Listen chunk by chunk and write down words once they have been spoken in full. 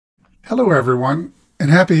Hello, everyone,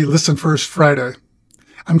 and happy Listen First Friday.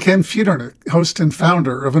 I'm Ken Futernick, host and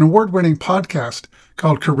founder of an award-winning podcast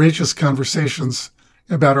called Courageous Conversations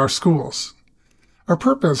about our schools. Our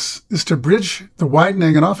purpose is to bridge the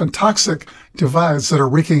widening and often toxic divides that are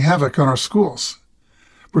wreaking havoc on our schools.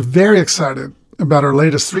 We're very excited about our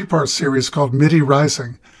latest three-part series called Midi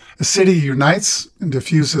Rising, A City Unites and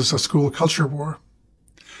Diffuses a School Culture War.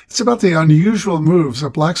 It's about the unusual moves a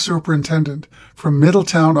black superintendent from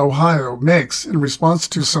Middletown, Ohio makes in response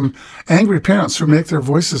to some angry parents who make their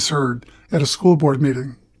voices heard at a school board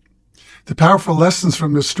meeting. The powerful lessons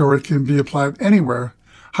from this story can be applied anywhere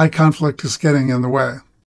high conflict is getting in the way.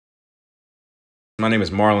 My name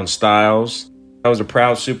is Marlon Stiles. I was a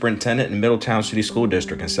proud superintendent in Middletown City School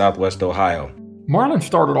District in Southwest Ohio. Marlon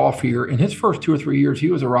started off here. In his first 2 or 3 years,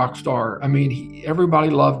 he was a rock star. I mean, everybody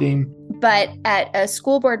loved him. But at a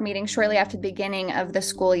school board meeting shortly after the beginning of the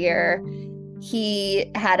school year,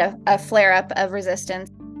 he had a flare-up of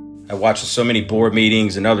resistance. I watched so many board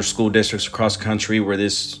meetings in other school districts across the country where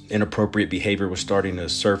this inappropriate behavior was starting to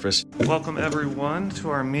surface. Welcome, everyone, to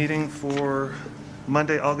our meeting for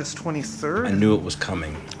Monday, August 23rd. I knew it was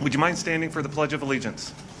coming. Would you mind standing for the Pledge of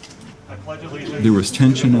Allegiance? I pledge allegiance. There was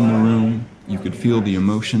tension in the room. You could feel the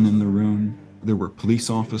emotion in the room. There were police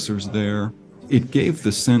officers there. It gave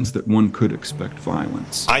the sense that one could expect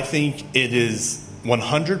violence. I think it is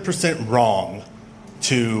 100% wrong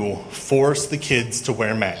to force the kids to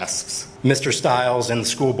wear masks. Mr. Stiles and the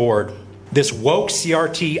school board, this woke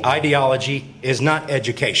CRT ideology is not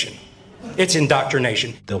education. It's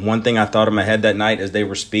indoctrination. The one thing I thought in my head that night as they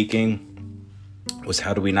were speaking was,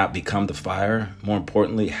 how do we not become the fire? More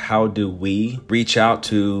importantly, how do we reach out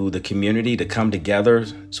to the community to come together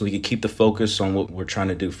so we can keep the focus on what we're trying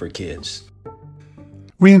to do for kids?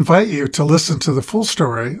 We invite you to listen to the full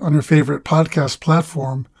story on your favorite podcast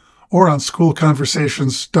platform or on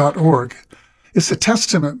schoolconversations.org. It's a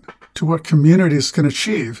testament to what communities can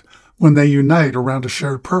achieve when they unite around a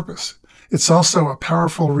shared purpose. It's also a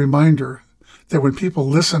powerful reminder that when people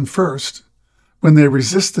listen first, when they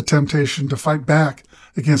resist the temptation to fight back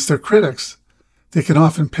against their critics, they can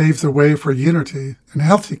often pave the way for unity and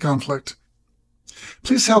healthy conflict.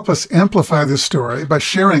 Please help us amplify this story by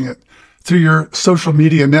sharing it through your social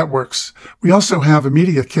media networks. We also have a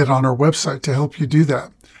media kit on our website to help you do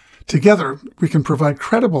that. Together, we can provide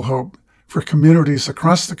credible hope for communities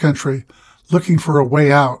across the country looking for a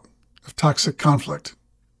way out of toxic conflict.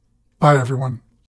 Bye, everyone.